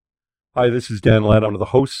Hi, this is Dan Ladd. I'm one of the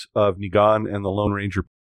hosts of Niigaan and the Lone Ranger.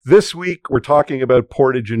 This week, we're talking about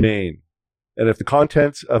Portage and Main. And if the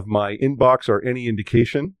contents of my inbox are any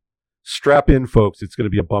indication, strap in, folks. It's going to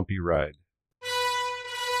be a bumpy ride.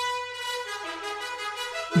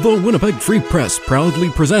 The Winnipeg Free Press proudly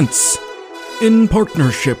presents, in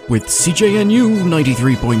partnership with CJNU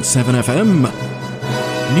 93.7 FM,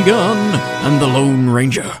 Niigaan and the Lone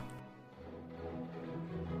Ranger.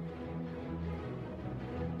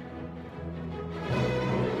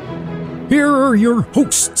 Here are your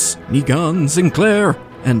hosts, Niigaan Sinclair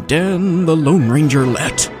and Dan the Lone Ranger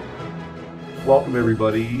Lett. Welcome,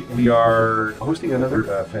 everybody. We are hosting another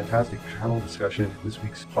fantastic panel discussion in this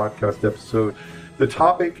week's podcast episode. The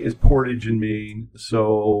topic is Portage and Main,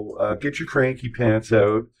 so get your cranky pants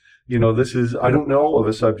out. You know, this is, I don't know of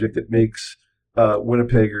a subject that makes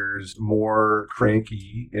Winnipeggers more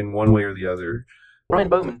cranky in one way or the other. Brian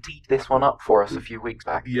Bowman teed this one up for us a few weeks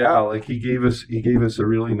back. Yeah, like he gave us a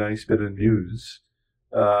really nice bit of news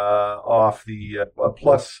off the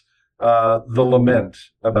plus the lament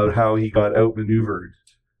about how he got outmaneuvered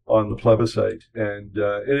on the plebiscite, and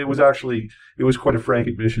it was quite a frank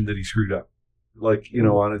admission that he screwed up, like, you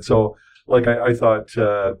know, on it. So like I thought,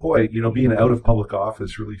 boy, you know, being out of public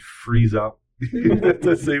office really frees up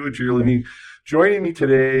to say what you really mean. Joining me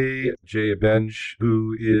today, Jaya,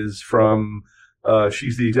 who is from.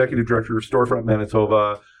 She's the executive director of Storefront,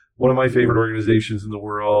 Manitoba, one of my favorite organizations in the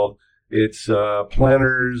world. It's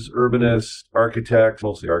planners, urbanists, architects,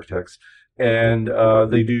 mostly architects, and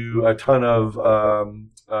they do a ton of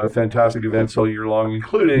fantastic events all year long,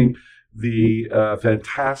 including the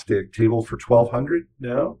fantastic Table for 1,200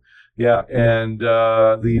 now. Yeah, and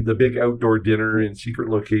the big outdoor dinner in secret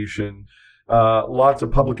location. Lots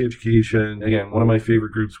of public education. Again, one of my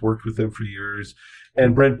favorite groups, worked with them for years.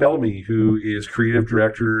 And Brent Bellamy, who is creative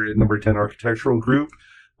director at Number 10 Architectural Group,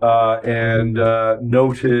 and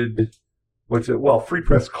noted, Free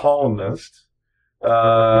Press columnist,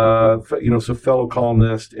 so fellow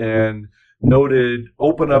columnist, and noted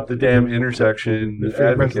open up the damn intersection. The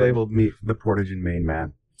Free Press labeled me the Portage and Main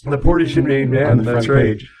man. The Portage and Main man, on the that's front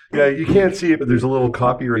right. page. Yeah, you can't see it, but there's a little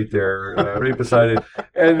copy right there, right beside it.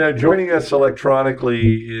 And joining us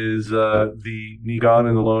electronically is the Niigaan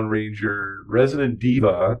and the Lone Ranger resident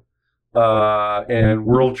diva and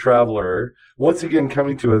world traveler. Once again,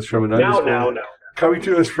 coming to us from an undisclosed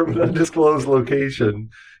location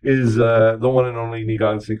is the one and only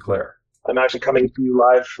Niigaan Sinclair. I'm actually coming to you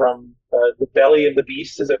live from the belly of the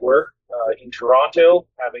beast, as it were, in Toronto,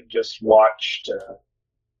 having just watched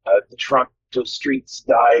the Toronto streets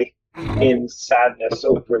die in sadness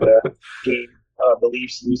over the game, the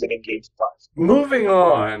Leafs losing in Game 5. Moving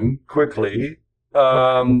on quickly.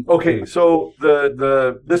 Okay, so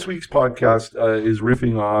the this week's podcast is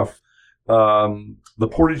riffing off the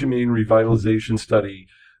Portage and Main revitalization study,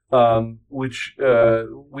 which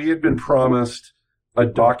we had been promised a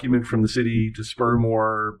document from the city to spur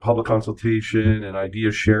more public consultation and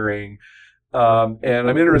idea sharing. And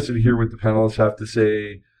I'm interested to hear what the panelists have to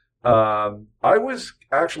say. I was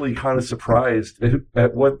actually kind of surprised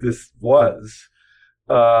at what this was,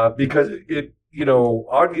 because it, you know,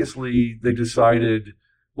 obviously they decided,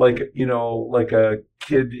 like a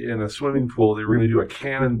kid in a swimming pool, they were going to do a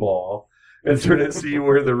cannonball and sort of see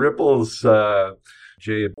where the ripples,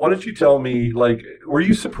 Jay, why don't you tell me, like, were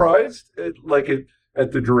you surprised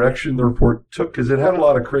at the direction the report took? Because it had a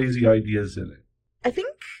lot of crazy ideas in it. I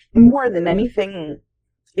think more than anything,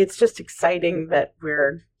 it's just exciting that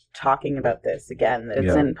we're talking about this again, that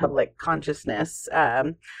it's in public consciousness,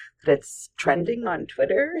 that it's trending on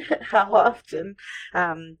Twitter. How often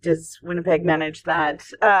does Winnipeg manage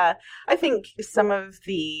that? I think some of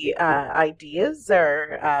the ideas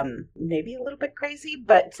are maybe a little bit crazy,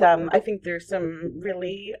 but I think there's some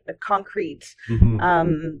really concrete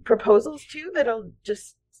proposals too that'll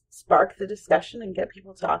just spark the discussion and get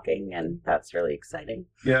people talking, and that's really exciting.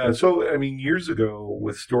 Yeah, so, I mean, years ago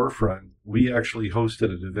with Storefront, we actually hosted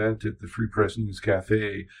an event at the Free Press News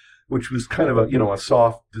Cafe, which was kind of a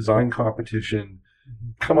soft design competition.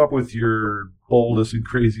 Come up with your boldest and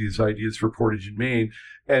craziest ideas for Portage and Main.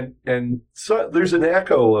 And so there's an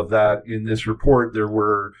echo of that in this report. There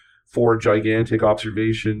were 4 gigantic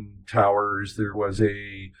observation towers. There was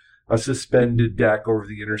a suspended deck over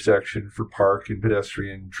the intersection for park and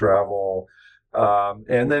pedestrian travel.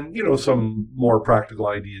 And then, some more practical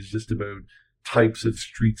ideas just about types of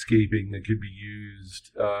streetscaping that could be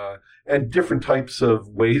used, and different types of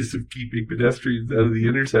ways of keeping pedestrians out of the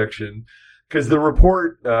intersection. Because the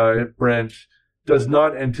report, Brent, does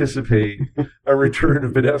not anticipate a return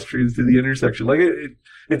of pedestrians to the intersection. Like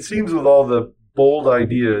it seems with all the bold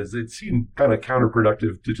ideas, it seemed kind of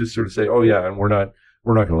counterproductive to just sort of say, oh yeah, and we're not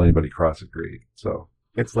going to let anybody cross at grade. So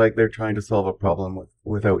it's like they're trying to solve a problem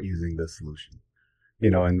without using this solution.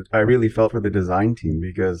 And I really felt for the design team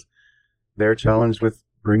because they're challenged with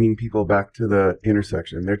bringing people back to the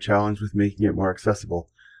intersection. They're challenged with making it more accessible.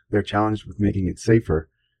 They're challenged with making it safer.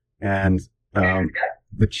 And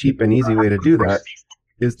the cheap and easy way to do that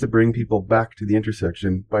is to bring people back to the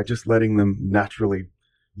intersection by just letting them naturally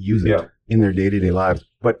use it in their day-to-day lives.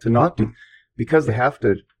 But to not do, because they have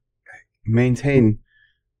to maintain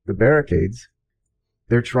the barricades,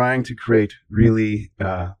 they're trying to create really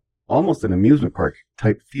almost an amusement park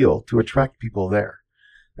type feel to attract people there.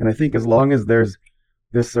 And I think as long as there's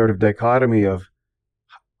this sort of dichotomy of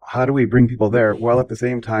how do we bring people there while at the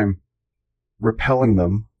same time repelling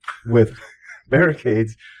them with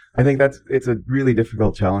barricades, I think it's a really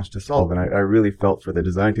difficult challenge to solve. And I really felt for the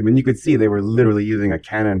design team. And you could see they were literally using a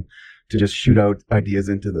cannon to just shoot out ideas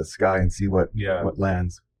into the sky and see what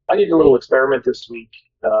lands. I did a little experiment this week.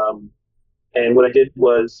 And what I did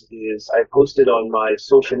is I posted on my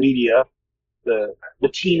social media the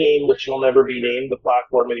T name, which will never be named, the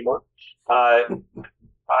platform anymore.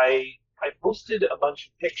 I posted a bunch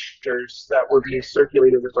of pictures that were being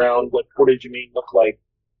circulated around what Portage and Main looked like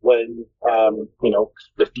when,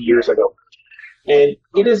 50 years ago. And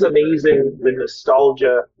it is amazing the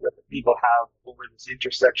nostalgia that the people have over this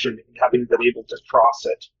intersection and having been able to cross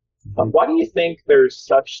it. Why do you think there's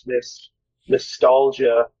such this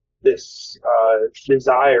nostalgia, this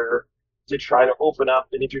desire to try to open up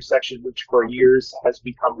an intersection which for years has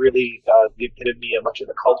become really the epitome of much of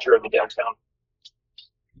the culture of the downtown?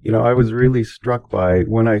 I was really struck by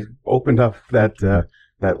when I opened up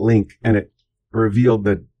that link and it revealed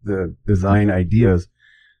the design ideas.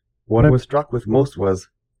 What I was struck with most was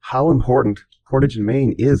how important Portage and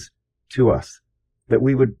Main is to us. That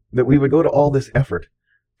we would go to all this effort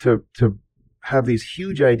to have these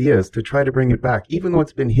huge ideas to try to bring it back, even though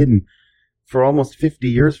it's been hidden for almost 50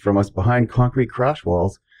 years from us behind concrete crash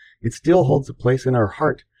walls. It still holds a place in our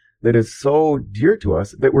heart that is so dear to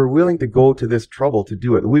us that we're willing to go to this trouble to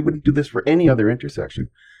do it. We wouldn't do this for any other intersection.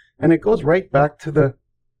 And it goes right back to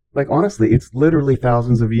honestly, it's literally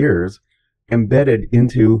thousands of years embedded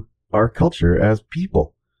into our culture as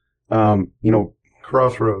people.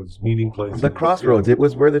 Crossroads, meeting places. The crossroads, it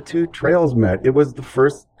was where the two trails met. It was the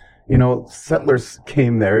first, settlers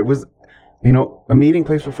came there. It was, a meeting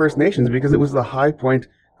place for First Nations because it was the high point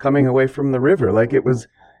coming away from the river.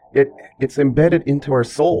 It's embedded into our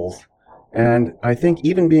souls. And I think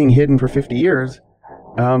even being hidden for 50 years,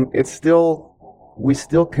 we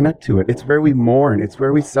still connect to it. It's where we mourn. It's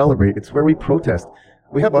where we celebrate. It's where we protest.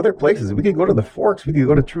 We have other places. We could go to the Forks. We could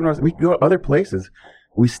go to True North. We could go to other places.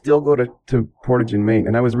 We still go to Portage and Main.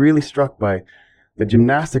 And I was really struck by the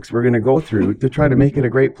gymnastics we're going to go through to try to make it a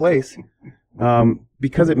great place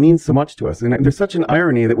because it means so much to us. And there's such an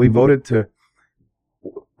irony that we voted to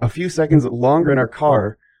a few seconds longer in our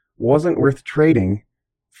car wasn't worth trading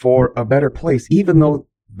for a better place, even though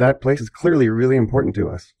that place is clearly really important to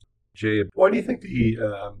us. Jaya, why do you think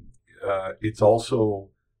it's also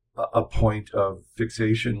a point of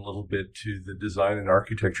fixation a little bit to the design and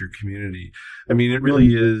architecture community? I mean, it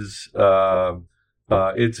really is,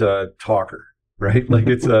 it's a talker, right? Like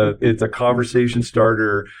it's a conversation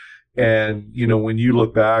starter. And, when you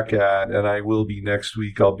look back at, and I will be next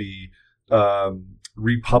week, I'll be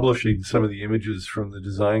republishing some of the images from the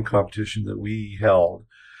design competition that we held,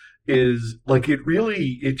 is like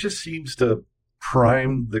it just seems to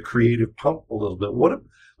prime the creative pump a little bit.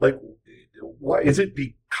 Why is it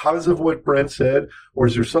because of what Brent said, or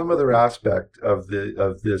is there some other aspect of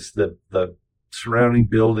the surrounding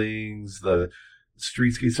buildings, the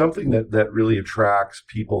streetscape, something that really attracts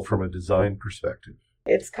people from a design perspective?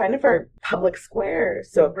 It's kind of our public square,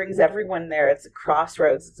 so it brings everyone there. It's a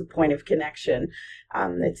crossroads. It's a point of connection.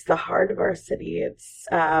 It's the heart of our city. It's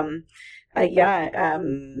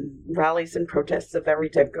rallies and protests of every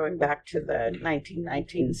type going back to the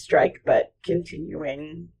 1919 strike, but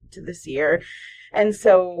continuing to this year. And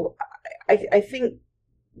so I think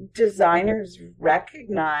designers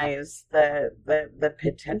recognize the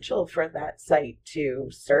potential for that site to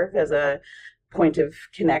serve as a point of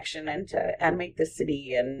connection and to animate the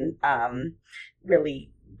city and really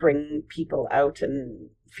bring people out and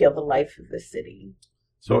feel the life of the city.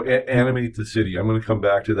 So animate the city. I'm going to come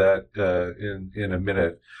back to that in a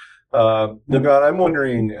minute. Niigaan, I'm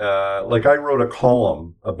wondering, I wrote a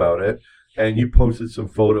column about it, and you posted some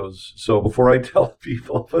photos. So before I tell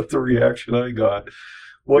people about the reaction I got,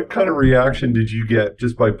 what kind of reaction did you get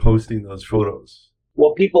just by posting those photos?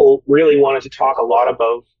 Well, people really wanted to talk a lot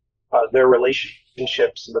about their relationship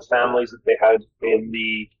relationships and the families that they had in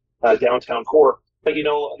the downtown core. But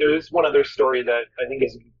there's one other story that I think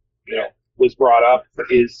is was brought up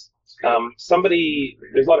is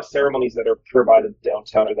there's a lot of ceremonies that are provided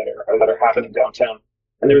downtown or that are happening downtown,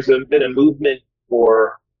 and there's been a movement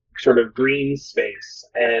for sort of green space,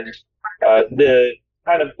 and the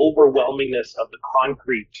kind of overwhelmingness of the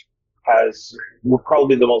concrete were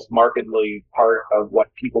probably the most markedly part of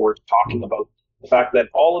what people were talking about. The fact that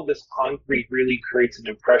all of this concrete really creates an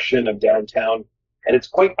impression of downtown, and it's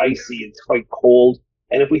quite icy, it's quite cold.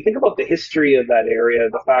 And if we think about the history of that area,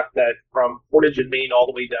 the fact that from Portage and Main all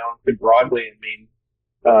the way down to Broadway in Maine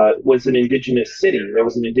was an indigenous city. There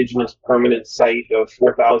was an indigenous permanent site of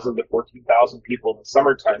 4,000 to 14,000 people in the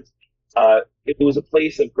summertime. It was a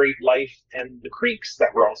place of great life, and the creeks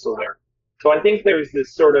that were also there. So I think there's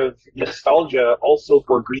this sort of nostalgia also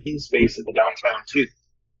for green space in the downtown too.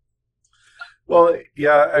 Well,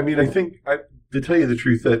 yeah, I mean, I think, to tell you the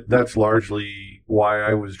truth, that's largely why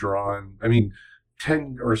I was drawn. I mean,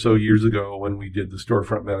 10 or so years ago when we did the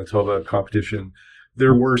Storefront Manitoba competition,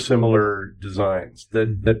 there were similar designs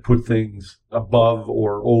that put things above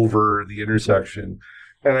or over the intersection.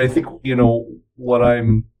 And I think, what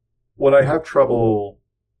I have trouble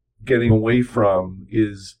getting away from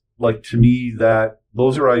is, like, to me, that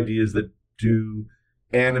those are ideas that do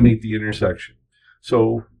animate the intersection.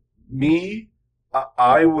 So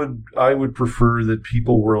I would prefer that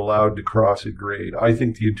people were allowed to cross at grade. I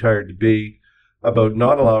think the entire debate about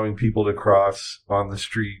not allowing people to cross on the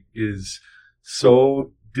street is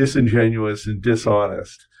so disingenuous and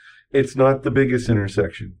dishonest. It's not the biggest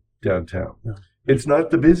intersection downtown. No. It's not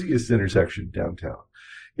the busiest intersection downtown.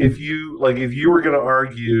 If you were going to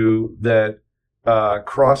argue that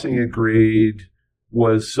crossing at grade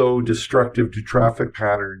was so destructive to traffic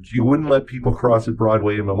patterns, you wouldn't let people cross at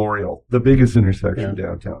Broadway and Memorial, the biggest intersection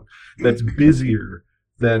downtown. That's busier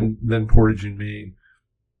than Portage and Main.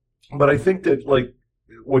 But I think that, like,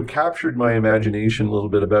 what captured my imagination a little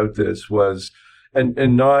bit about this was,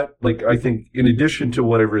 and not, like, I think in addition to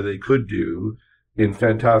whatever they could do in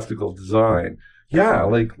fantastical design,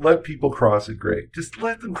 like, let people cross at grade. Just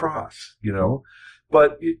let them cross,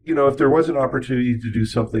 But, if there was an opportunity to do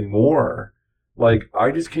something more, like,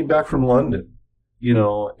 I just came back from London,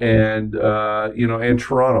 and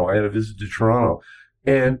Toronto. I had a visit to Toronto.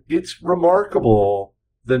 And it's remarkable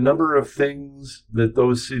the number of things that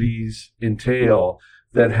those cities entail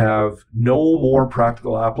that have no more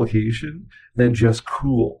practical application than just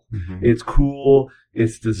cool. Mm-hmm. It's cool,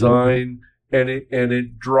 it's design, and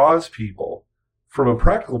it draws people. From a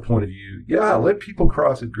practical point of view, let people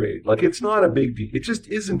cross at grade. Like, it's not a big deal. It just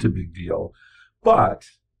isn't a big deal. But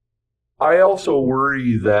I also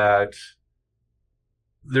worry that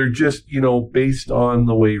they're just, based on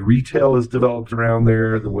the way retail is developed around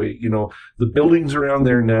there, the way, the buildings around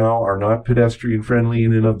there now are not pedestrian friendly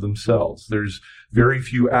in and of themselves. There's very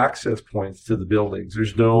few access points to the buildings.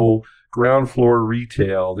 There's no ground floor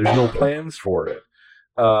retail. There's no plans for it.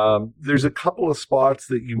 There's a couple of spots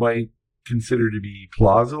that you might consider to be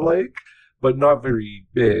plaza-like, but not very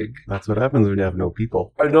big. That's what happens when you have no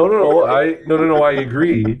people. No, I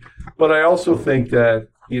agree. But I also think that,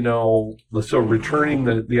 so returning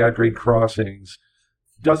the at-grade crossings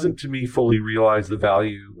doesn't, to me, fully realize the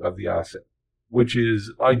value of the asset, which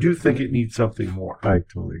is, I do think it needs something more. I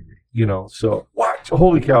totally agree. So, what?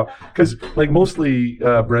 Holy cow. Because, like, mostly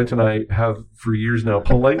Brent and I have, for years now,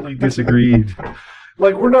 politely disagreed.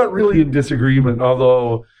 Like, we're not really in disagreement,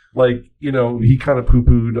 although, like, he kind of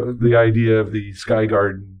poo-pooed the idea of the Sky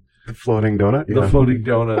Garden. The floating donut? The floating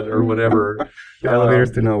donut or whatever.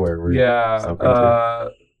 Elevators to nowhere.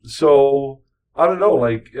 So, I don't know,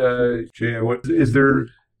 like, Jaya, is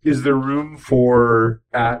there room for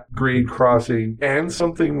at-grade crossing and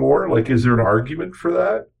something more? Like, is there an argument for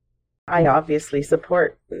that? I obviously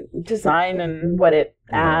support design and what it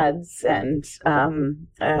adds, and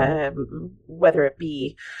whether it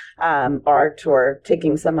be art or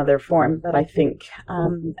taking some other form. But I think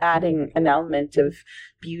adding an element of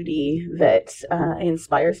beauty that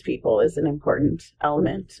inspires people is an important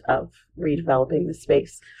element of redeveloping the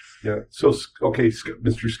space. Yeah. So, okay,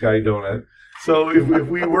 Mr. Sky Donut. So if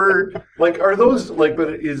we were, like, are those, like,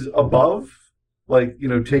 but is above, like,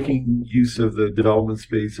 taking use of the development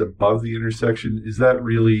space above the intersection, is that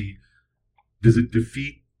really, does it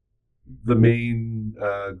defeat the main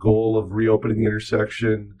goal of reopening the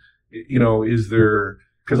intersection? Is there,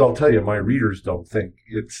 because I'll tell you, my readers don't think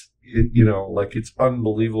it's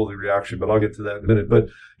unbelievable, the reaction, but I'll get to that in a minute. But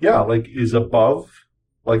is above,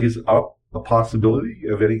 is up a possibility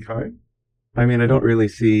of any kind? I mean, I don't really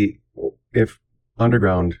see, if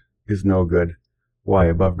underground is no good, why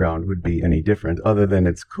above ground would be any different, other than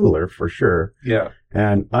it's cooler for sure. Yeah.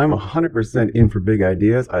 And I'm 100% in for big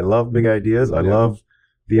ideas. I love big ideas. I love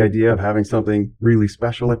the idea of having something really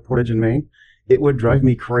special at Portage and Main. It would drive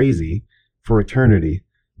me crazy for eternity,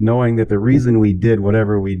 knowing that the reason we did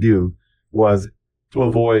whatever we do was To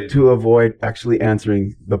avoid. to avoid actually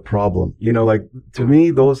answering the problem. You know, like, to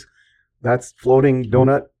me, that's floating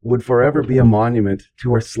donut would forever be a monument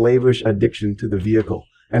to our slavish addiction to the vehicle.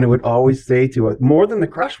 And it would always say to us, more than the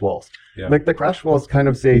crash walls. Yeah. Like, the crash walls kind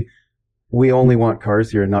of say, we only want cars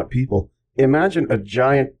here, not people. Imagine a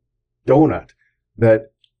giant donut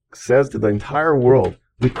that says to the entire world,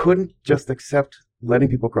 we couldn't just accept letting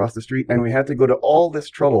people cross the street, and we had to go to all this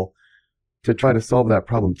trouble to try to solve that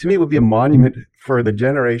problem. To me, it would be a monument for the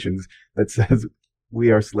generations that says we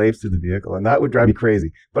are slaves to the vehicle, and that would drive me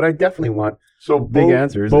crazy. But I definitely want big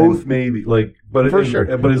answers. Both maybe, like, but for sure.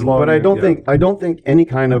 But as long. But I don't think any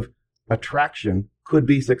kind of attraction could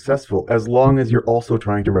be successful as long as you're also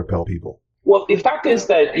trying to repel people. Well, the fact is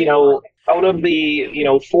that, out of the,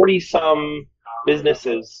 40-some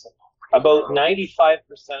businesses, about 95%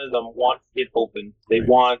 of them want it open. They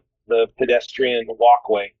want the pedestrian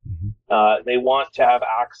walkway. They want to have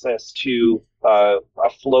access to a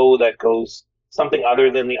flow that goes something other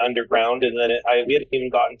than the underground. And then we haven't even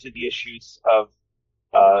gotten to the issues of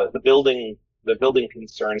the building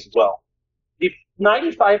concerns as well. If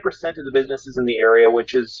 95% of the businesses in the area,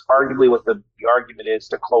 which is arguably what the argument is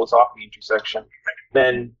to close off the intersection,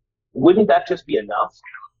 then wouldn't that just be enough?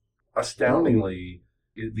 Astoundingly,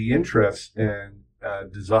 the interests and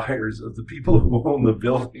desires of the people who own the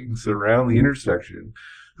buildings around the intersection,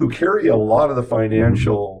 who carry a lot of the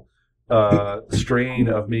financial strain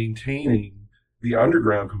of maintaining the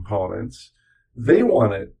underground components, they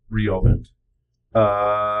want it reopened.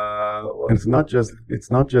 And it's not just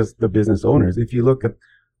the business owners. If you look at,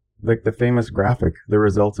 like, the famous graphic, the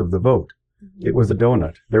results of the vote, it was a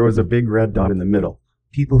donut. There was a big red dot in the middle.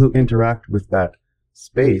 People who interact with that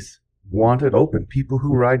space want it open. People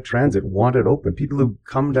who ride transit want it open. People who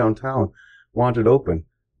come downtown want it open.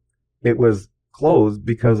 It was closed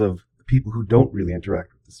because of people who don't really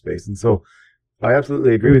interact with the space. And so I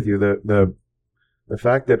absolutely agree with you. The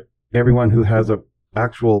fact that everyone who has a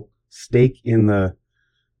actual stake in the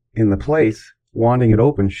place wanting it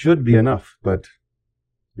open should be enough, but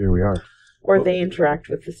here we are. Or they interact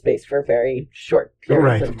with the space for very short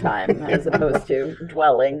periods of time as opposed to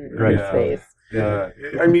dwelling in the space. Yeah.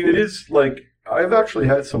 I mean, it is like, I've actually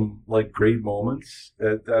had some like great moments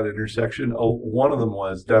at that intersection. One of them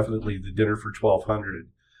was definitely the dinner for 1200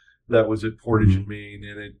 that was at Portage and Main,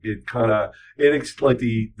 and it kind of like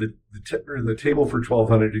the table for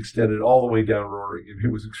 1200 extended all the way down Roaring.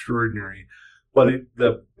 It was extraordinary. But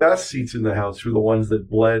the best seats in the house were the ones that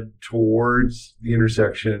bled towards the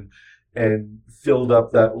intersection and filled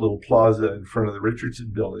up that little plaza in front of the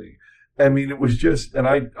Richardson building. I mean, it was just, and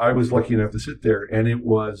I was lucky enough to sit there, and it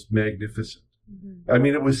was magnificent. I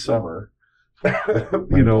mean, it was summer,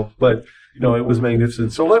 but it was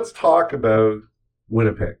magnificent. So let's talk about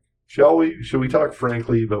Winnipeg. Shall we? Should we talk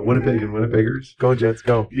frankly about Winnipeg and Winnipeggers? Go Jets,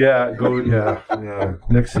 go. Yeah, go. Yeah.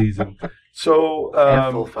 Next season. So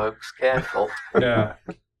careful, folks. Careful. Yeah.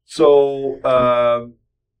 So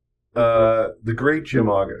the great Jim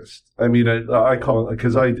August. I mean, I call it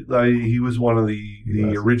because he was one of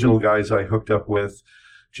the original guys I hooked up with.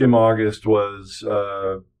 Jim August was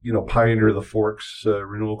pioneer of the Forks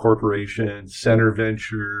Renewal Corporation, Center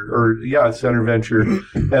Venture,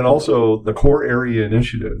 and also the Core Area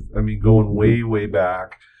Initiative. I mean, going way, way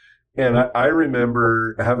back. And I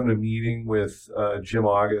remember having a meeting with Jim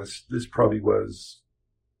August. This probably was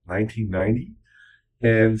 1990,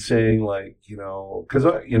 and saying, like, because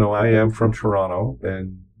I am from Toronto,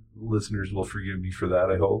 and listeners will forgive me for that,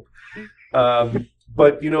 I hope.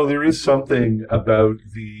 But there is something about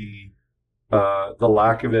the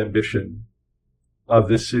lack of ambition of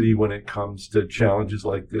this city when it comes to challenges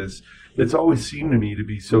like this. It's always seemed to me to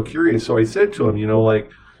be so curious. So I said to him,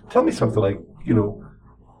 tell me something, like,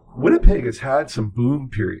 Winnipeg has had some boom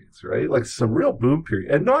periods, right? Like some real boom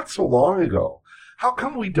period, and not so long ago. How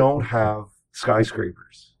come we don't have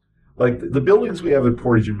skyscrapers? Like the buildings we have at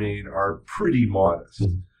Portage and Main are pretty modest,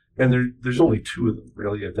 and there's only two of them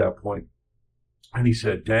really at that point. And he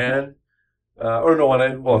said, Dan, further,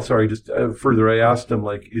 I asked him,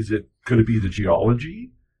 like, could it be the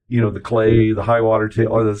geology? The clay, the high water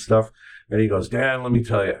table, all that stuff. And he goes, Dan, let me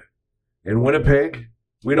tell you, in Winnipeg,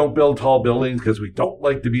 we don't build tall buildings because we don't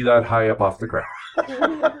like to be that high up off the ground.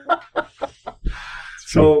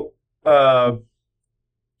 So,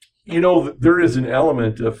 there is an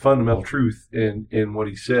element of fundamental truth in what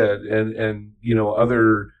he said, and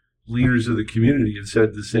other leaders of the community have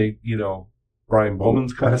said the same. Brian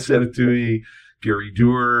Bowman's kind of said it to me, Gary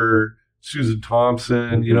Dewar, Susan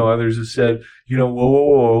Thompson, others have said,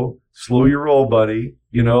 whoa, slow your roll, buddy.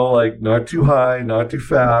 Not too high, not too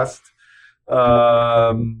fast.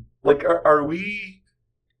 Are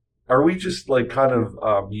we just kind of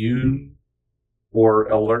immune or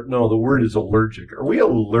alert? No, the word is allergic. Are we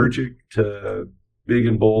allergic to big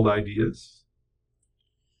and bold ideas?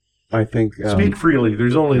 I think speak freely.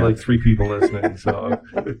 There's only 3 people listening, so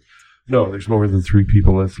no, there's more than 3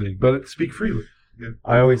 people listening. But speak freely. Yeah.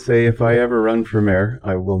 I always say if I ever run for mayor,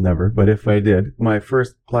 I will never, but if I did, my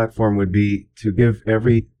first platform would be to give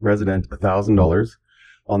every resident $1,000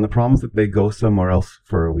 on the promise that they go somewhere else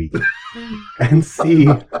for a week and see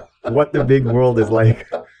what the big world is like.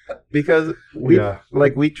 Because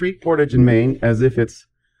we treat Portage and Main as if it's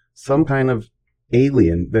some kind of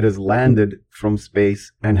alien that has landed from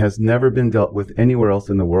space and has never been dealt with anywhere else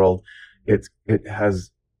in the world. It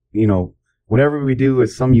has, whatever we do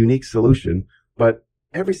is some unique solution, but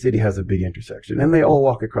every city has a big intersection and they all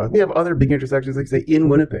walk across. We have other big intersections, like say in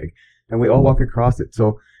Winnipeg, and we all walk across it.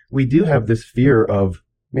 So we do have this fear of,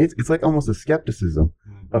 it's like almost a skepticism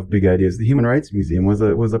of big ideas. The Human Rights Museum was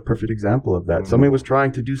a perfect example of that. Somebody was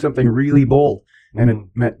trying to do something really bold and it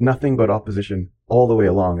meant nothing but opposition all the way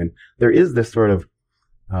along. And there is this sort of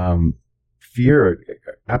fear,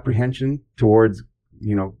 apprehension towards,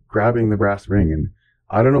 grabbing the brass ring. And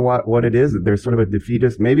I don't know what it is. There's sort of a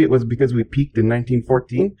defeatist. Maybe it was because we peaked in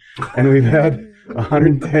 1914 and we've had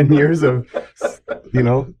 110 years of,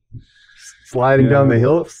 sliding down the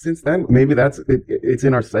hill since then. Maybe it's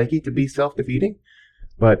in our psyche to be self-defeating,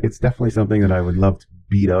 but it's definitely something that I would love to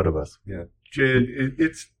beat out of us. Yeah. Jay,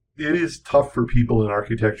 it is tough for people in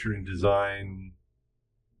architecture and design,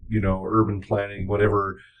 urban planning,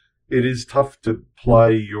 whatever. It is tough to ply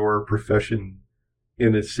your profession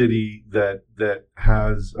in a city that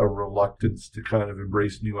has a reluctance to kind of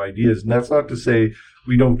embrace new ideas. And that's not to say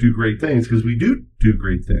we don't do great things, because we do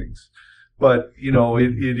great things. But,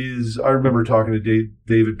 it is, I remember talking to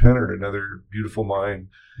David Penner, another beautiful mind,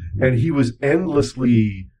 and he was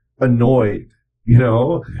endlessly annoyed,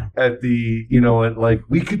 at the,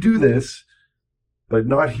 we could do this, but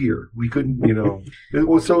not here. We couldn't,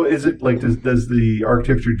 So is it does the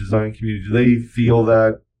architecture design community, do they feel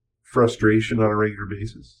that frustration on a regular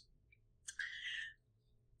basis?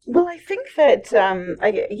 Well, I think that,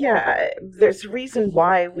 there's a reason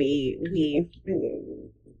why we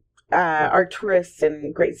are tourists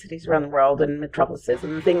in great cities around the world and metropolises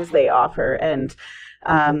and the things they offer. And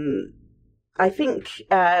I think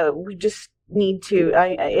we just need to,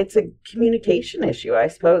 it's a communication issue, I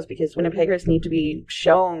suppose, because Winnipeggers need to be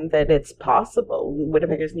shown that it's possible.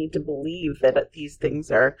 Winnipeggers need to believe that these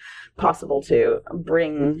things are possible to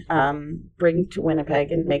bring to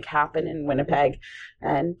Winnipeg and make happen in Winnipeg.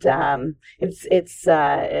 And it's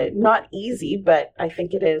not easy, but I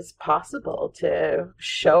think it is possible to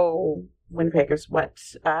show Winnipeggers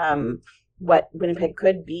what Winnipeg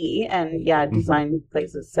could be. And design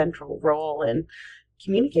plays a central role in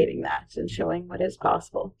communicating that and showing what is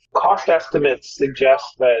possible. Cost estimates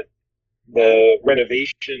suggest that the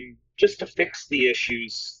renovation, just to fix the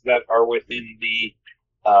issues that are within the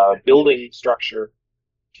building structure,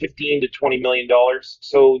 $15 to $20 million.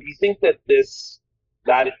 So do you think that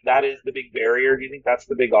that is the big barrier? Do you think that's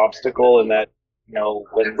the big obstacle? And that,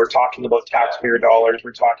 when we're talking about taxpayer dollars,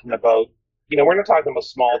 we're talking about, we're not talking about a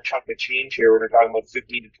small chunk of change here. We're talking about $15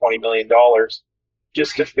 to $20 million.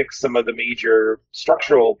 Just to fix some of the major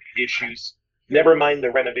structural issues, never mind the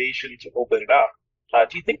renovation to open it up.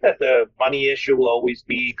 Do you think that the money issue will always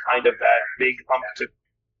be kind of that big hump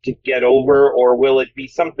to get over, or will it be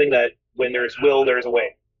something that when there's will, there's a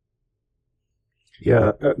way?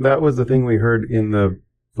 Yeah, that was the thing we heard in the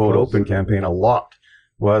Vote Open campaign a lot,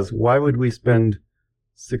 was why would we spend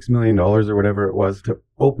 $6 million or whatever it was to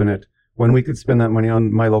open it when we could spend that money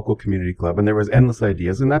on my local community club? And there was endless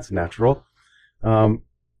ideas, and that's natural.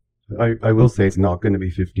 I will say it's not going to be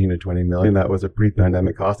 15 to 20 million. That was a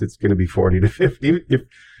pre-pandemic cost. It's going to be 40 to 50 if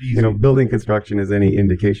building construction is any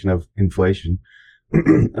indication of inflation.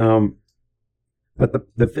 But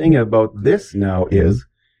the thing about this now is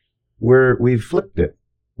we've flipped it.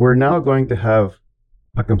 We're now going to have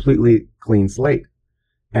a completely clean slate,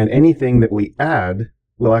 and anything that we add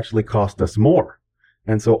will actually cost us more.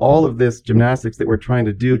 And so all of this gymnastics that we're trying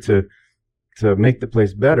to do to make the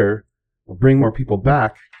place better, bring more people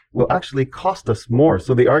back, will actually cost us more.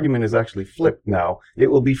 So the argument is actually flipped now. It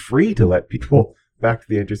will be free to let people back to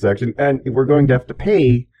the intersection, and we're going to have to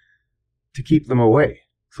pay to keep them away.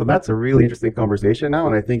 So that's a really interesting conversation now,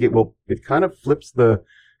 and I think it kind of flips the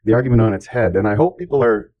argument on its head. And I hope people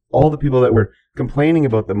are all the people that were complaining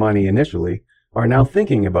about the money initially are now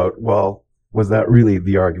thinking about, well, was that really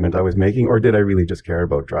the argument I was making, or did I really just care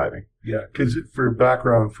about driving? Yeah, because for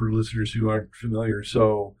background for listeners who aren't familiar,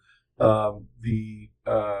 so the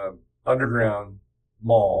underground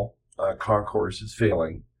mall concourse is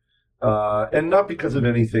failing. And not because of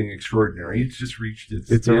anything extraordinary. It's just reached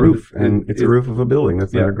its... It's a roof, and it's a roof of a building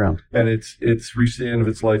that's underground. And it's reached the end of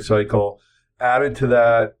its life cycle. Added to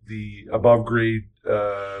that, the above grade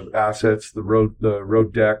assets, the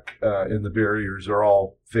road deck and the barriers are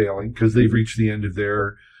all failing because they've reached the end of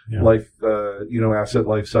their life, asset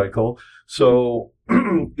life cycle. So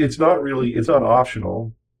it's not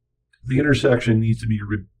optional. The intersection needs to be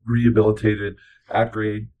rehabilitated at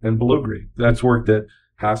grade and below grade. That's work that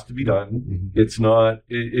has to be done. Mm-hmm. It's not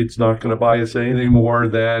going to buy us anything more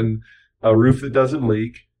than a roof that doesn't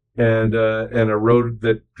leak and a road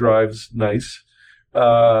that drives nice.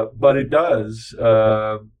 But it does,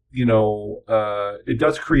 it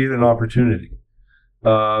does create an opportunity.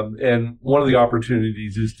 And one of the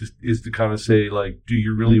opportunities is to kind of say, like, do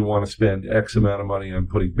you really want to spend X amount of money on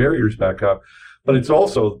putting barriers back up? But it's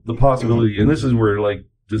also the possibility, and this is where like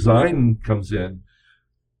design comes in,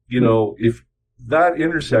 if that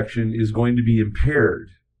intersection is going to be impaired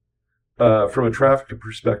from a traffic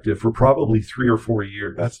perspective for probably 3 or 4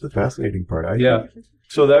 years. That's the fascinating part. I think.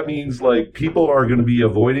 So that means like people are going to be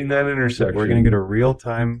avoiding that intersection. We're going to get a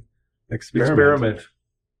real-time experiment.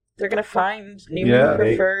 They're going to find new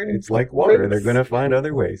preferred. It's like water. routes. They're going to find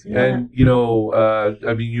other ways. Yeah. And, you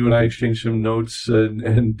and I exchanged some notes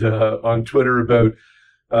and on Twitter about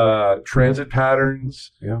transit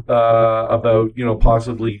patterns, about,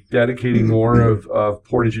 possibly dedicating more of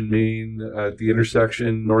Portage and Main at the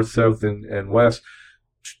intersection, north, south, and west,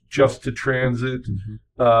 just to transit.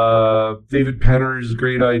 Mm-hmm. David Penner's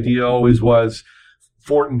great idea always was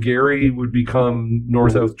Fort and Gary would become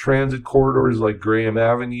north-south transit corridors like Graham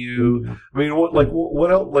Avenue. I mean, what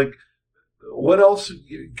else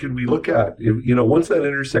could we look at? Once that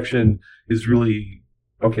intersection is really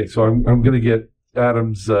okay. So I'm going to get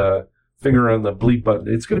Adam's finger on the bleep button.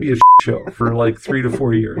 It's going to be a show for like 3 to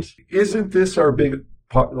 4 years. Isn't this our big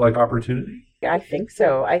opportunity? I think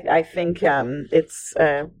so. I think it's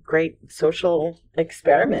a great social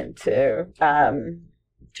experiment to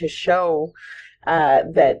show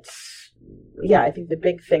that. Yeah, I think the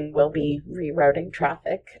big thing will be rerouting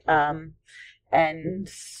traffic, and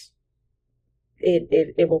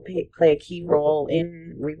it will play a key role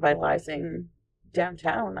in revitalizing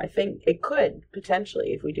downtown. I think it could potentially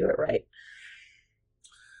if we do it right.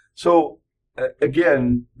 So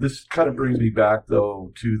again, this kind of brings me back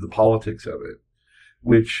though to the politics of it,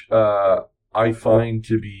 which I find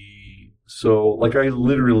to be so. Like I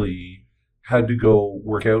literally had to go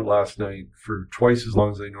work out last night for twice as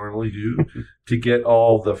long as I normally do to get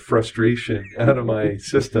all the frustration out of my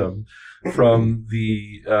system from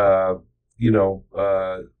the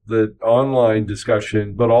online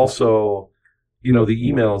discussion, but also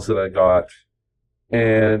the emails that I got,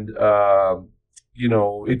 and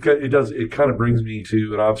it kind of brings me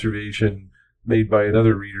to an observation made by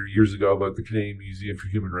another reader years ago about the Canadian Museum for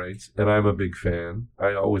Human Rights, and I'm a big fan.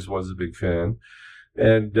 I always was a big fan,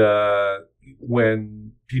 and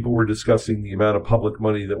when people were discussing the amount of public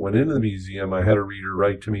money that went into the museum, I had a reader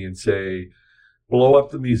write to me and say, blow up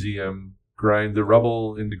the museum, grind the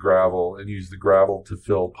rubble into gravel, and use the gravel to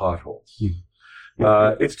fill potholes.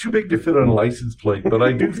 It's too big to fit on a license plate, but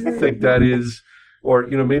I do think that is, or,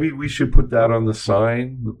 maybe we should put that on the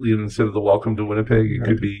sign, instead of the welcome to Winnipeg. It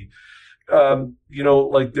could be,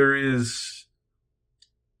 there is,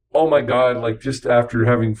 oh my God, just after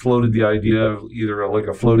having floated the idea of either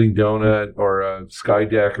a floating donut or a sky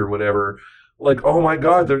deck or whatever, oh my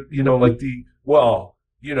God, so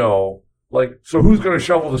who's going to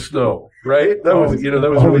shovel the snow, right? That was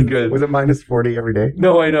really good. Was it minus 40 every day?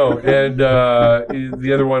 No, I know. And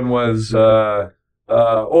the other one was,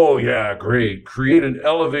 great. Create an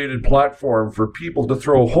elevated platform for people to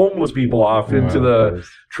throw homeless people off into the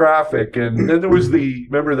traffic. And then there was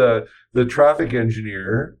remember the traffic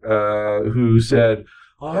engineer who said,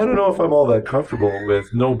 I don't know if I'm all that comfortable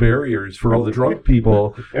with no barriers for all the drunk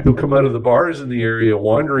people who come out of the bars in the area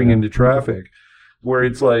wandering into traffic, where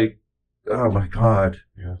it's like, oh my God.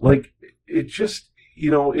 Yeah. It just,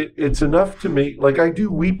 it's enough to make, I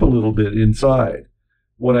do weep a little bit inside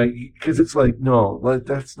because it's no,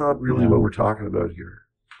 that's not really what we're talking about here.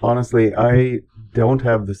 Honestly, I don't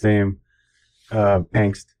have the same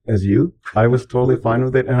angst as you. I was totally fine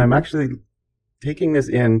with it, and I'm actually taking this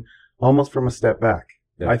in almost from a step back.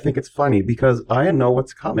 Yeah. I think it's funny because I know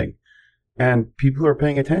what's coming, and people who are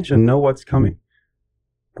paying attention know what's coming.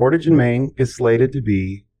 Portage and Main is slated to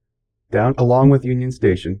be down along with Union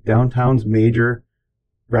Station, downtown's major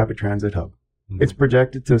rapid transit hub. Mm-hmm. It's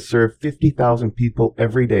projected to serve 50,000 people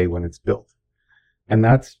every day when it's built. And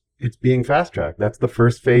it's being fast-tracked. That's the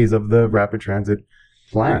first phase of the rapid transit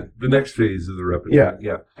plan. The next phase of the rapid transit.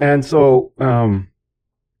 Yeah. And so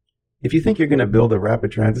if you think you're going to build a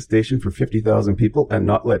rapid transit station for 50,000 people and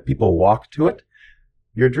not let people walk to it,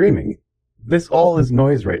 you're dreaming. This all is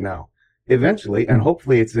noise right now. Eventually, and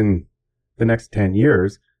hopefully it's in the next 10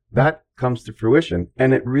 years, that comes to fruition.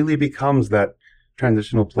 And it really becomes that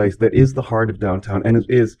transitional place that is the heart of downtown and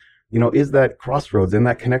is that crossroads and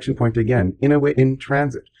that connection point again, in a way, in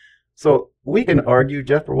transit. So we can argue,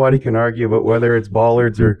 Jeff Rawati can argue about whether it's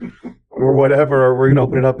bollards or whatever, or we're going to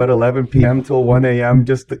open it up at 11 p.m. till 1 a.m.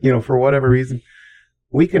 just, for whatever reason.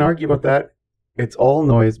 We can argue about that. It's all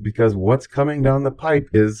noise because what's coming down the pipe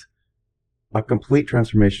is a complete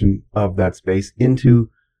transformation of that space into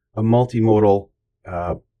a multimodal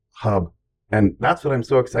hub. And that's what I'm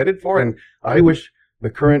so excited for. And I wish the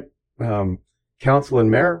current council and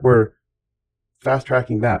mayor were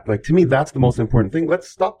fast-tracking that. Like, to me, that's the most important thing. Let's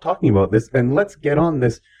stop talking about this and let's get on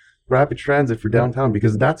this rapid transit for downtown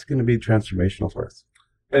because that's going to be transformational for us.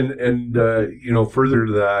 And further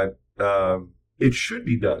to that, it should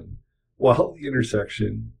be done while the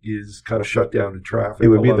intersection is kind of shut down to traffic. It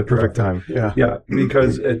would be the perfect time. Yeah. Yeah,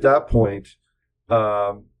 because at that point,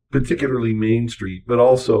 particularly Main Street, but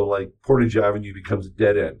also like Portage Avenue becomes a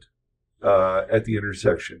dead end at the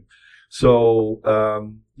intersection. So,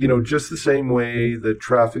 just the same way the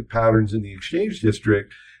traffic patterns in the Exchange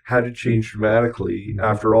District had to change dramatically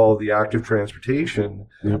after all the active transportation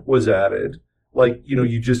was added. Like,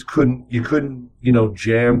 you just couldn't,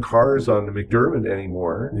 jam cars onto McDermott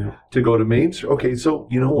anymore to go to Main Street. Okay, so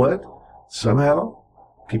you know what? Somehow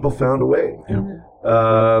people found a way. Yeah.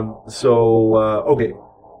 So,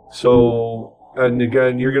 and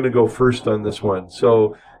again, you're going to go first on this one.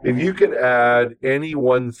 So if you could add any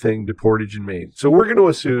one thing to Portage and Main. So we're going to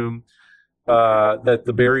assume that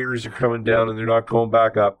the barriers are coming down and they're not going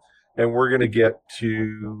back up. And we're going to get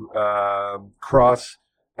to cross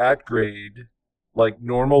at grade like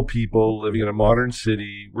normal people living in a modern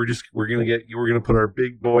city. We're going to put our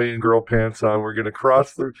big boy and girl pants on. We're going to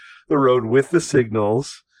cross the road with the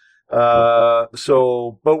signals. But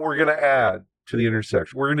we're going to add to the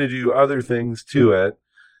intersection. We're going to do other things to it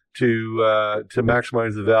to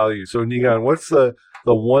maximize the value. So Niigaan, what's the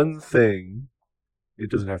one thing, it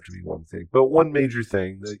doesn't have to be one thing, but one major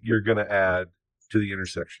thing that you're going to add to the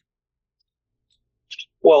intersection?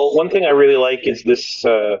 Well, one thing I really like is this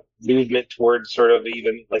movement towards sort of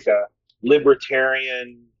even like a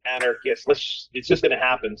libertarian anarchist. It's just going to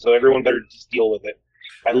happen, so everyone better just deal with it.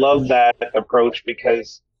 I love that approach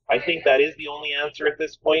because I think that is the only answer at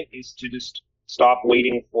this point, is to just stop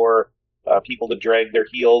waiting for people to drag their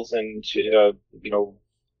heels and to,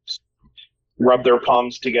 rub their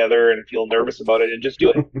palms together and feel nervous about it and just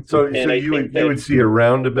do it. So you would see a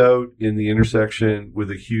roundabout in the intersection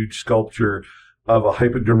with a huge sculpture of a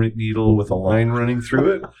hypodermic needle with a line running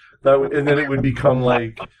through it. And then it would become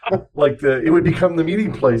it would become the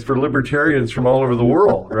meeting place for libertarians from all over the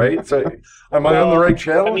world, right? So am I on the right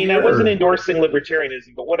channel? I mean, I wasn't endorsing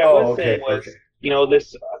libertarianism, but what I was saying was,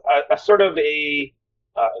 this a sort of a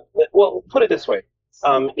put it this way,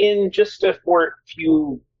 in just a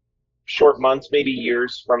few short months, maybe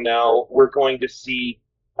years from now, we're going to see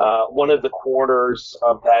one of the corners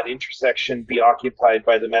of that intersection be occupied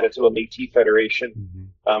by the Manitoba Métis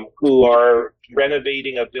Federation, who are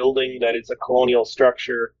renovating a building that is a colonial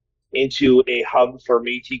structure into a hub for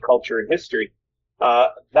Métis culture and history.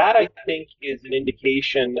 That, I think, is an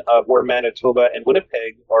indication of where Manitoba and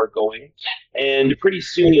Winnipeg are going. And pretty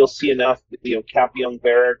soon you'll see enough, Cap Young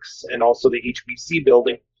Barracks and also the HBC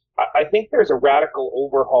building. I think there's a radical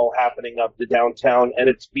overhaul happening of the downtown, and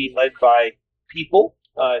it's being led by people,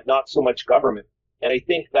 not so much government. And I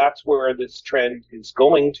think that's where this trend is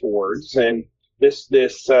going towards. And this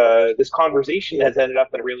conversation has ended up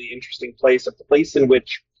in a really interesting place, a place in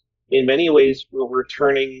which, in many ways, we're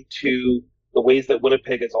returning to the ways that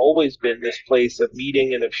Winnipeg has always been this place of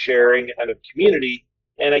meeting and of sharing and of community.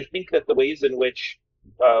 And I think that the ways in which,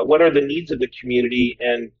 what are the needs of the community?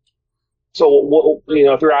 And so,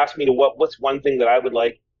 if you're asking me what's one thing that I would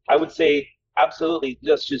like, I would say absolutely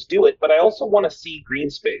just do it. But I also want to see green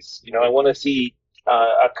space. I want to see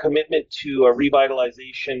a commitment to a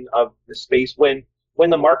revitalization of the space when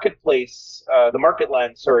the marketplace, the market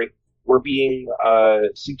land, were being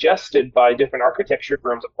suggested by different architecture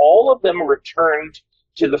firms. All of them returned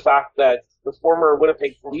to the fact that the former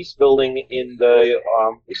Winnipeg Police Building in the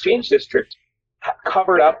Exchange District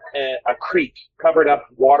covered up a creek, covered up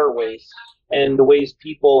waterways, and the ways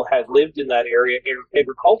people had lived in that area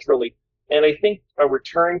agriculturally. And I think a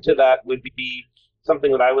return to that would be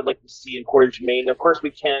something that I would like to see in Portage and Main. Of course,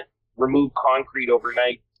 we can't remove concrete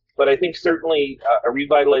overnight, but I think certainly a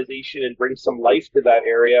revitalization and bring some life to that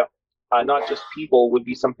area, not just people, would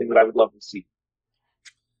be something that I would love to see.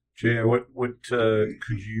 Jaya, what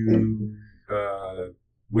could you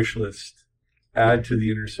wish list add to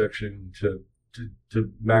the intersection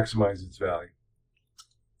to maximize its value?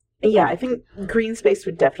 Yeah, I think green space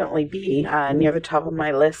would definitely be near the top of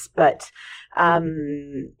my list, but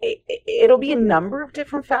it'll be a number of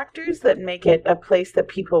different factors that make it a place that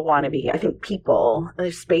people want to be. I think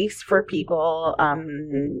there's space for people,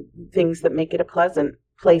 things that make it a pleasant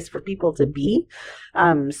place for people to be,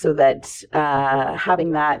 so that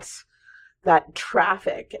having that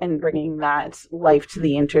traffic and bringing that life to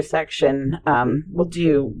the intersection will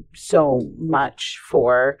do so much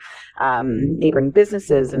for neighboring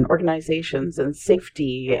businesses and organizations and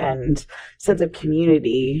safety and sense of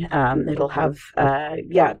community. It'll have,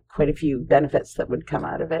 quite a few benefits that would come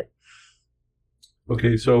out of it.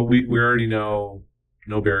 Okay, so we already know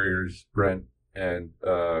no barriers, Brent, and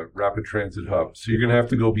rapid transit hub. So you're going to have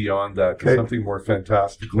to go beyond that to something more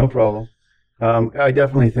fantastical. No problem. I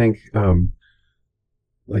definitely think,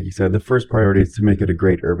 like you said, the first priority is to make it a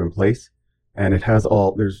great urban place. And it has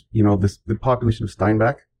the population of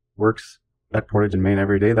Steinbach works at Portage and Main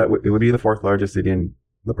every day. It would be the fourth largest city in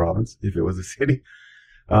the province if it was a city.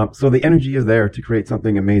 So the energy is there to create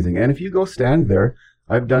something amazing. And if you go stand there,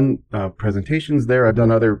 I've done presentations there. I've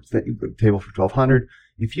done other table for 1,200.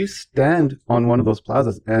 If you stand on one of those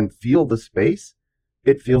plazas and feel the space,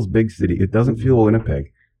 it feels big city. It doesn't feel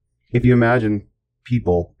Winnipeg. If you imagine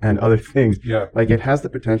people and other things, like it has the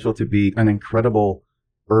potential to be an incredible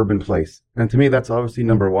urban place. And to me, that's obviously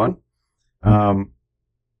number one. And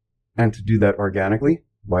to do that organically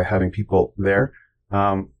by having people there.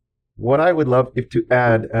 What I would love to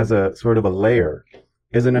add as a sort of a layer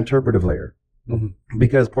is an interpretive layer. Mm-hmm.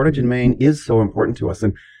 Because Portage and Main is so important to us.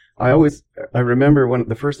 And I remember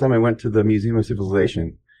the first time I went to the Museum of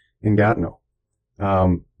Civilization in Gatineau.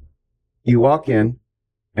 You walk in,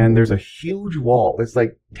 and there's a huge wall. It's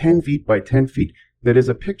like 10 feet by 10 feet. That is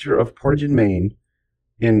a picture of Portage and Main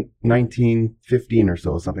in 1915 or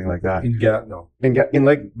so, something like that. In Gatineau. In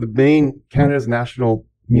like the main Canada's National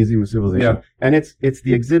Museum of Civilization. Yeah. And it's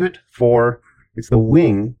the exhibit it's the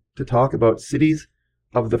wing to talk about cities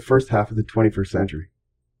of the first half of the 21st century.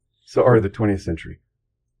 Or the 20th century.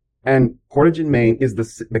 And Portage and Main is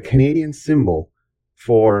the Canadian symbol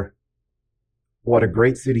for what a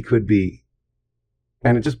great city could be.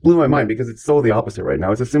 And it just blew my mind because it's so the opposite right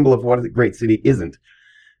now. It's a symbol of what a great city isn't.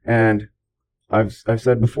 And I've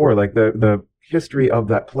said before, like the history of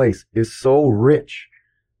that place is so rich.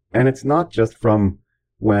 And it's not just from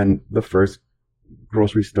when the first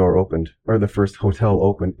grocery store opened or the first hotel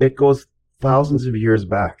opened. It goes thousands of years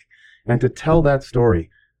back. And to tell that story,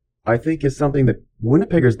 I think is something that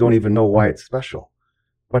Winnipeggers don't even know why it's special.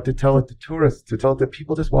 But to tell it to tourists, to tell it to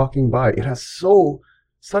people just walking by, it has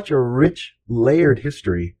such a rich, layered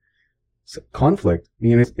history, conflict,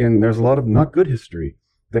 and there's a lot of not good history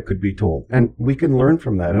that could be told. And we can learn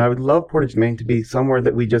from that. And I would love Portage and Main to be somewhere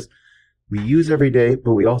that we use every day,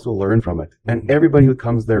 but we also learn from it. And everybody who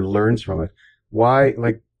comes there learns from it. Why,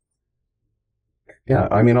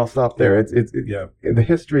 I'll stop there. The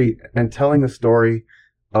history and telling the story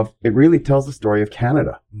it really tells the story of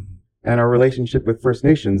Canada and our relationship with First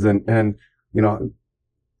Nations. And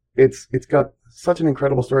it's got such an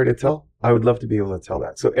incredible story to tell. I would love to be able to tell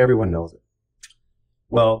that so everyone knows it.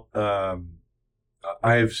 Well,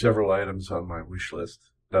 I have several items on my wish list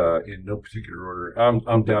in no particular order.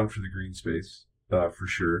 I'm down for the green space for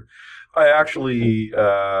sure. I actually,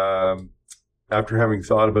 after having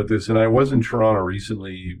thought about this, and I was in Toronto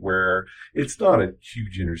recently where it's not a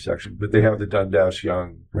huge intersection, but they have the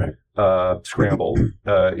Dundas-Yonge scramble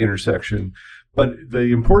intersection. But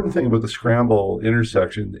the important thing about the scramble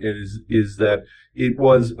intersection is that it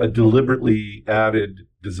was a deliberately added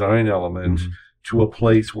design element to a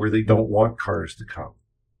place where they don't want cars to come.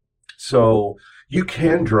 So you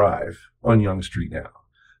can drive on Yonge Street now,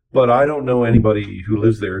 but I don't know anybody who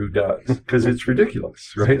lives there who does because it's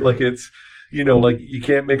ridiculous, right? Like it's, you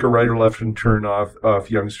can't make a right or left and turn off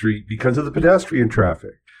Yonge Street because of the pedestrian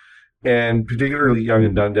traffic. And particularly Yonge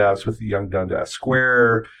and Dundas with the Yonge Dundas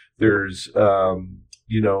Square. There's,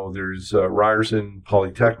 Ryerson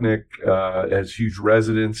Polytechnic has huge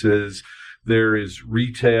residences. There is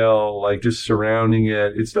retail, just surrounding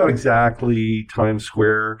it. It's not exactly Times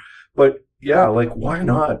Square, but why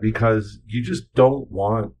not? Because you just don't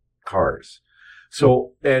want cars.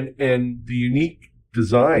 So, and the unique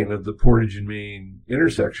design of the Portage and Main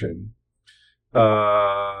intersection,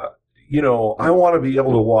 you know, I want to be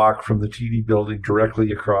able to walk from the TD building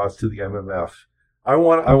directly across to the MMF. I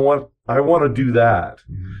want to do that.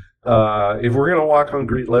 Mm-hmm. If we're gonna walk on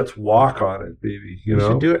Great, let's walk on it, baby. You You know,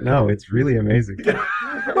 should do it now. It's really amazing.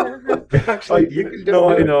 Actually, you can do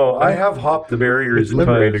no, it. I know. I have hopped the barriers It's at times,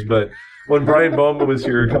 liberating. but when Brian Bowman was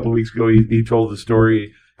here a couple of weeks ago, he told the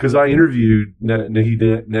story because I interviewed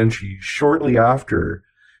Niigaan and Dan shortly after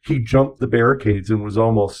he jumped the barricades and was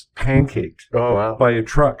almost pancaked Oh, wow. by a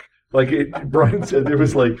truck. Brian said there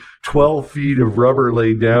was like 12 feet of rubber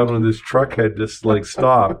laid down when this truck had just like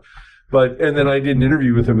stopped. And then I did an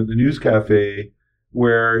interview with him at the News Cafe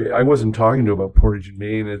where I wasn't talking to him about Portage and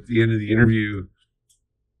Main. At the end of the interview,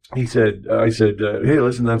 I said, hey,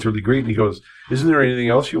 listen, that's really great. And he goes, isn't there anything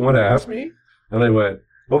else you want to ask me? And I went,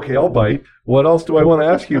 okay, I'll bite. What else do I want to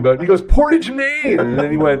ask you about? And he goes, Portage and Main. And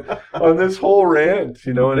then he went on this whole rant,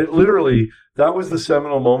 you know, and it literally, that was the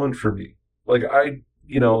seminal moment for me. Like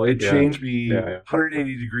it changed me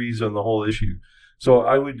 180 degrees on the whole issue. So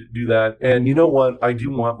I would do that. And you know what? I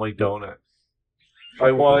do want my donut.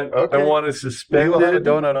 I want a suspended We will have a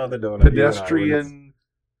donut on the donut. pedestrian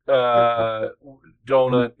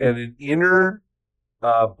donut and an inner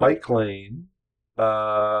bike lane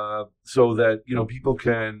so that, you know, people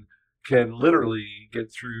can literally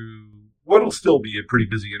get through what'll still be a pretty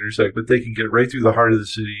busy intersect, but they can get right through the heart of the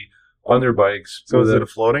city on their bikes. So is it a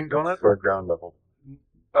floating donut or a ground level?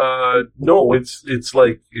 No, it's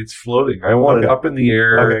floating. I want it up in the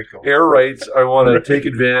air. Okay, cool. Air rights. I want to take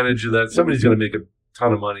advantage of that. Somebody's going to make a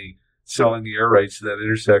ton of money selling the air rights to that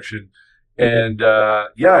intersection. And,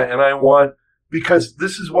 and I want, because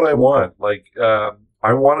this is what I want. Like,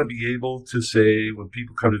 I want to be able to say when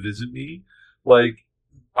people come to visit me, like,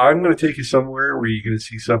 I'm going to take you somewhere where you're going to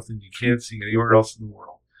see something you can't see anywhere else in the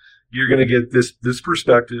world. You're going to get this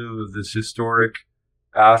perspective of this historic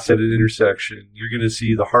asset at intersection. You're going to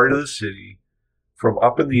see the heart of the city from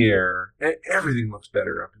up in the air, and everything looks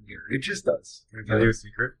better up in the air. It just does. Can I tell you a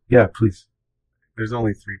secret? Yeah, please. There's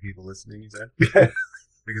only 3 people listening, you said?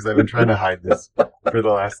 Because I've been trying to hide this for the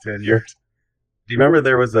last 10 years. Do you remember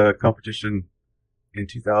there was a competition in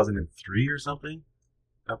 2003 or something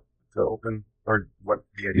up to open, or what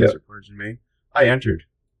the ideas for Portage and Main? I entered.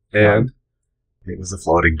 And? It was a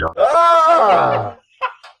floating donut. Ah!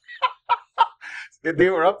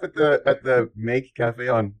 They were up at the Make Cafe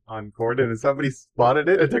on Corden, and somebody spotted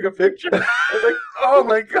it and took a picture. I was like, oh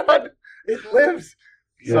my God, it lives.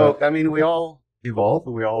 Yeah. So, I mean, we all evolve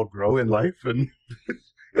and we all grow in life, and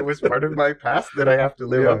it was part of my past that I have to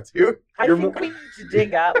live up to. I think we need to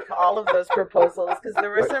dig up all of those proposals because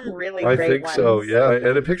there were some really great ones. I think so, yeah.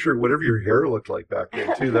 And a picture of whatever your hair looked like back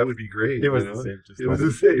then, too. That would be great. It was the same. It was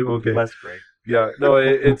the same, okay. Less gray. Yeah, no,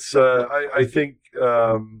 it's, I think,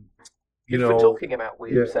 you know. If we're talking about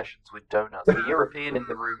weird obsessions with donuts, the European in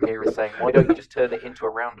the room here is saying, why don't you just turn it into a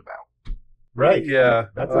roundabout? Right, yeah.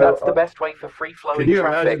 That's the best way for free-flowing Can you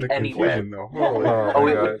imagine traffic the anywhere. confusion, though?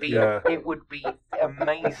 Holy It would be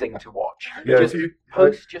amazing to watch. Yeah, just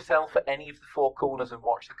post yourself at any of the 4 corners and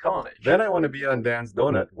watch the carnage. Then I want to be on Dan's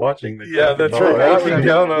donut watching the. Yeah, that's right. Looking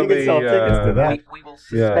down on you can sell tickets to that. We will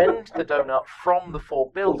suspend the donut from the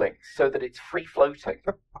 4 buildings so that it's free-floating.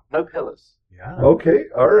 No pillars. Yeah. Okay,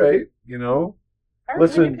 all right, you know. Aren't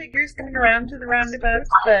Listen. figures coming around to the roundabouts?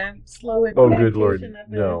 The slow Oh, good Lord, implementation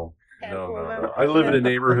of the no. No. I live in a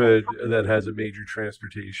neighborhood that has a major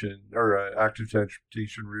transportation or active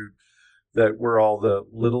transportation route where all the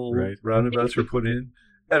little roundabouts are put in.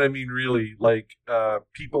 And I mean, really, like,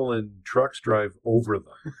 people in trucks drive over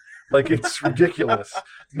them. Like, it's ridiculous.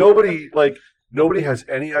 Nobody has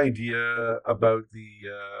any idea about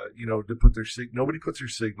to put nobody puts their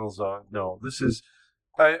signals on. No, this is,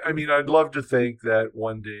 I mean, I'd love to think that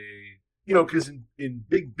one day, you know, because in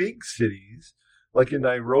big cities, like in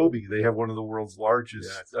Nairobi, they have one of the world's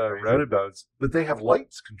largest roundabouts, but they have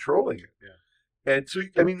lights controlling it. Yeah. And so,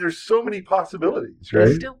 I mean, there's so many possibilities, right?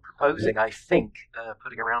 They're still proposing, I think,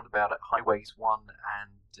 putting a roundabout at Highways 1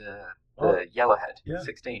 and Yellowhead,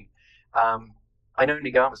 16. I know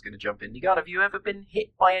Niigaan was going to jump in. Niigaan, have you ever been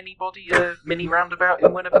hit by anybody at a mini roundabout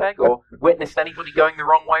in Winnipeg, or witnessed anybody going the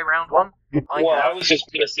wrong way round one? I was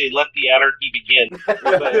just going to say, let the anarchy begin. But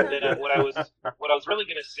then what I was really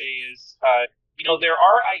going to say is, there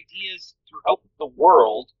are ideas throughout the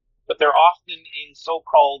world, but they're often in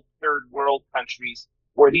so-called third world countries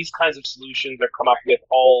where these kinds of solutions are come up with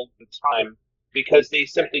all the time because they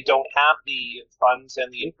simply don't have the funds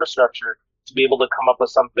and the infrastructure to be able to come up with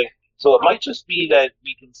something. So it might just be that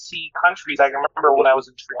we can see countries. I remember when I was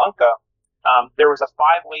in Sri Lanka, there was a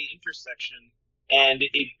 5-way intersection, and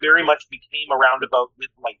it very much became a roundabout with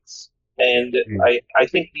lights. And I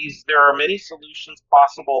think there are many solutions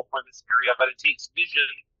possible for this area, but it takes vision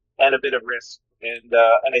and a bit of risk. And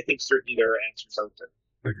I think certainly there are answers out there.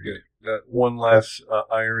 Okay. One last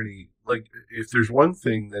irony. Like, if there's one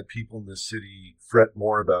thing that people in this city fret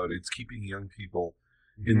more about, it's keeping young people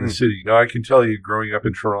in the city. Now, I can tell you, growing up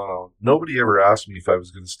in Toronto, nobody ever asked me if I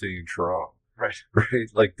was going to stay in Toronto. Right. Right?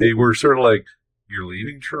 Like, they were sort of like, you're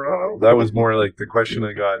leaving Toronto? That was more like the question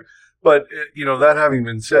I got. But, that having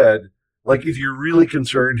been said, like, if you're really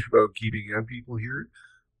concerned about keeping young people here,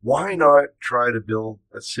 why not try to build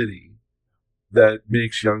a city that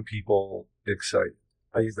makes young people excited?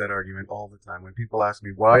 I use that argument all the time. When people ask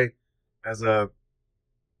me why, as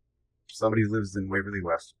somebody who lives in Waverly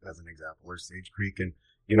West, as an example, or Sage Creek, and,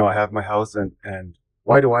 I have my house, and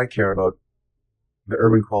why do I care about the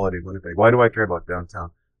urban quality of Winnipeg? Why do I care about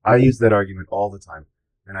downtown? I use that argument all the time.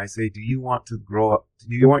 And I say, do you want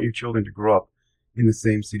your children to grow up in the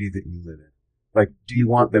same city that you live in? Like, do you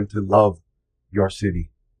want them to love your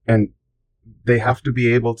city? And they have to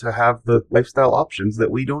be able to have the lifestyle options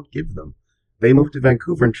that we don't give them. They move to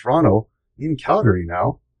Vancouver and Toronto, even Calgary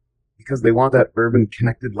now, because they want that urban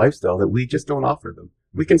connected lifestyle that we just don't offer them.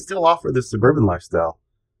 We can still offer the suburban lifestyle,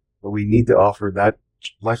 but we need to offer that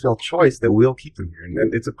lifestyle choice that will keep them here.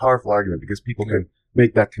 And it's a powerful argument because people can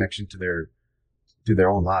make that connection to their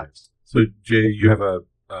own lives. So, Jay, you have a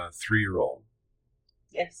 3-year-old.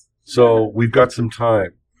 Yes. So we've got some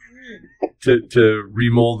time to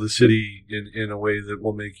remold the city in a way that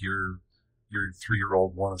will make your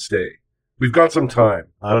 3-year-old want to stay. We've got some time.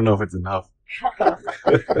 I don't know if it's enough.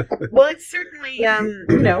 Well, it certainly,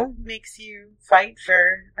 makes you fight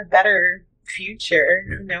for a better future,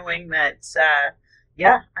 knowing that,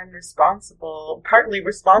 I'm partly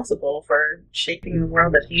responsible for shaping the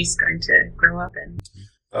world that he's going to grow up in.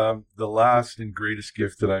 The last and greatest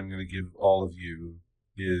gift that I'm going to give all of you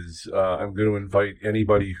is I'm going to invite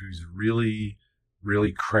anybody who's really,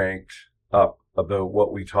 really cranked up about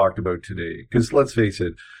what we talked about today. Because let's face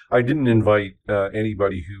it, I didn't invite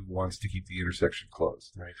anybody who wants to keep the intersection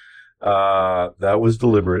closed. Right. That was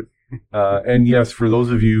deliberate. And yes, for those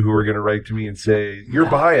of you who are going to write to me and say, you're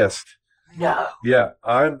biased. No. Yeah,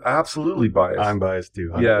 I'm absolutely biased. I'm biased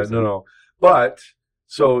too. 100%. Yeah, no. But,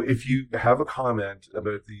 so if you have a comment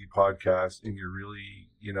about the podcast and you're really,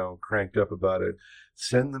 cranked up about it,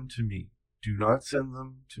 send them to me. Do not send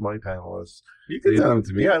them to my panelists. You can send them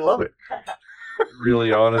to me. I love it.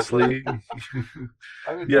 Really, honestly.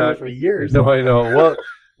 I've been doing it for years. No, I know.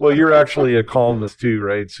 Well, you're actually a columnist too,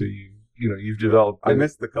 right? So you've developed. I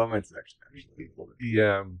missed the comment section actually.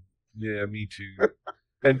 Yeah, me too.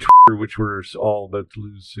 And Twitter, which we're all about to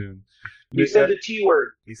lose soon. You said the T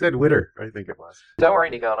word. He said witter, I think it was. Don't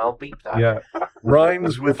worry, Niigaan, I'll beep that. Yeah,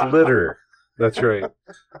 rhymes with litter. That's right.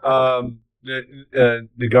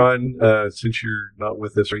 Niigaan, since you're not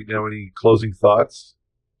with us right now, any closing thoughts?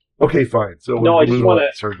 Okay, fine. So no, I just want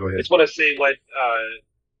to. Sorry, go ahead. I just want to say what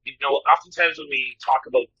oftentimes when we talk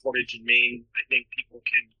about Portage and Main, I think people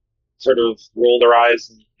can sort of roll their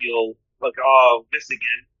eyes and feel like, oh, this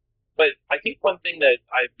again. But I think one thing that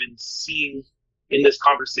I've been seeing in this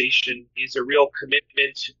conversation is a real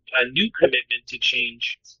commitment, a new commitment to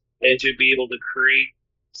change and to be able to create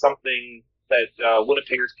something that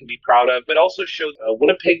Winnipeggers can be proud of, but also show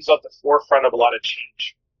Winnipeg's at the forefront of a lot of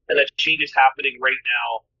change. And that change is happening right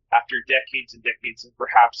now after decades and decades, and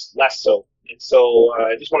perhaps less so. And so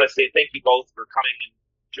I just want to say thank you both for coming and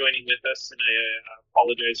joining with us, and I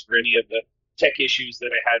apologize for any of the tech issues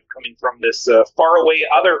that I had coming from this faraway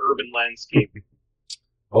other urban landscape.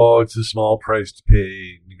 Oh, it's a small price to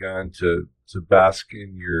pay, Niigaan, to bask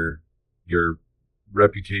in your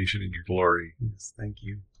reputation and your glory. Yes, thank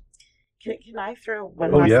you. Can I throw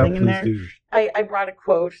one last thing in there? Do. I brought a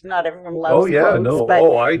quote. Not everyone loves quotes.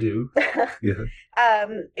 But I do. Yeah.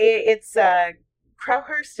 It's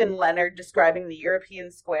Crowhurst and Leonard describing the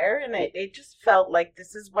European Square, and it just felt like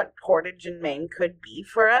this is what Portage and Main could be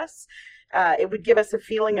for us. It would give us a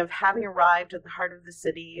feeling of having arrived at the heart of the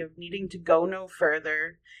city, of needing to go no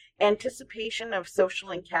further, anticipation of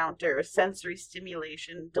social encounter, sensory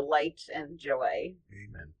stimulation, delight, and joy.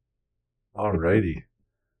 Amen. All righty.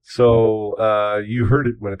 So you heard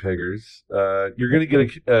it, Winnipeggers. You're going to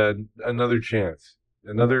get another chance,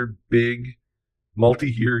 another big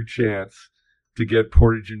multi-year chance to get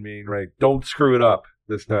Portage and Main right. Don't screw it up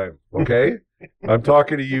this time, okay? I'm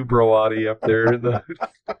talking to you, Broati, up there in the...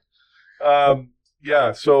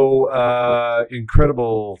 So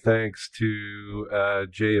incredible thanks to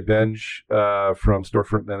Jaya Beange from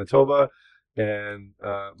Storefront, Manitoba, and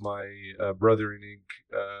my brother in ink,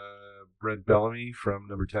 Brent Bellamy from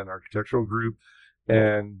Number 10 Architectural Group,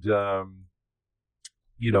 and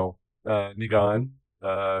Niigaan.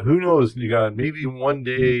 Who knows, Niigaan? Maybe one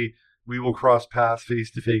day we will cross paths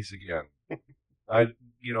face to face again. I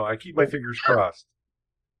keep my fingers crossed.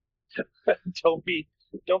 Don't be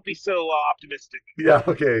so optimistic. Yeah.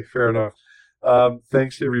 Okay. Fair enough.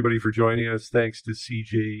 Thanks to everybody for joining us. Thanks to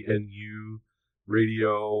CJNU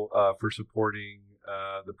Radio for supporting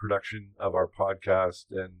the production of our podcast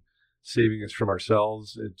and saving us from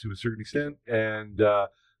ourselves to a certain extent, and the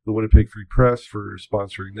Winnipeg Free Press for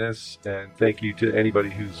sponsoring this. And thank you to anybody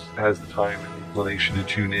who has the time and inclination to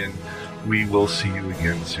tune in. We will see you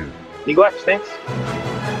again soon. Niigaan, thanks.